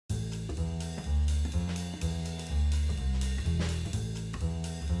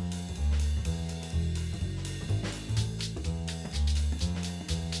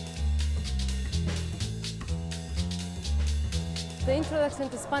the Introduction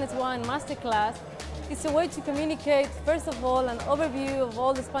to Spanish Wine Masterclass. It's a way to communicate, first of all, an overview of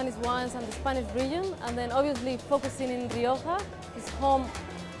all the Spanish wines and the Spanish region, and then obviously focusing in Rioja, it's home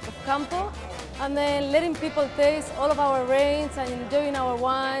of Campo, and then letting people taste all of our range and enjoying our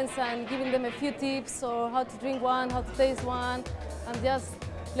wines and giving them a few tips on how to drink one, how to taste one, and just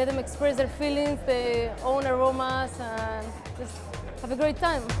let them express their feelings, their own aromas, and just have a great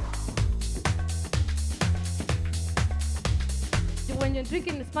time. When you're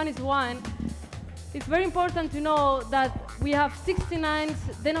drinking Spanish wine, it's very important to know that we have 69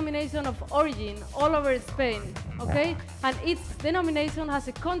 denominations of origin all over Spain, okay? And each denomination has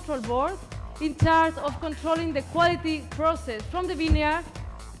a control board in charge of controlling the quality process from the vineyard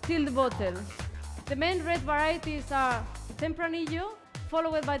till the bottle. The main red varieties are Tempranillo,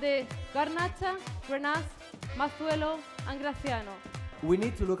 followed by the Garnacha, Grenache, Mazuelo, and Graciano. We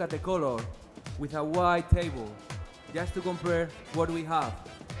need to look at the color with a white table, just to compare what we have.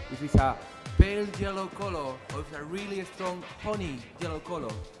 If it's a pale yellow color or if it's a really strong honey yellow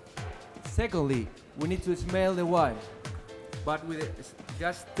color. Secondly, we need to smell the wine, but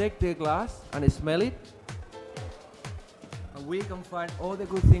just take the glass and smell it, and we can find all the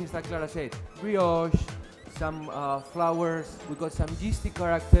good things that Clara said. Brioche, some flowers, we got some yeasty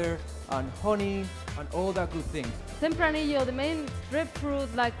character, and honey, and all that good things. Tempranillo, the main red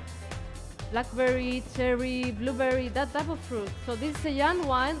fruit like blackberry, cherry, blueberry, that type of fruit. So this is a young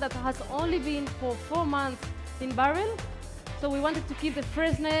wine that has only been for 4 months in barrel. So we wanted to keep the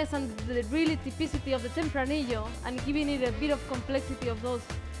freshness and the really typicity of the Tempranillo and giving it a bit of complexity of those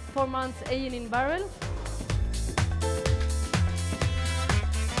 4 months aging in barrel.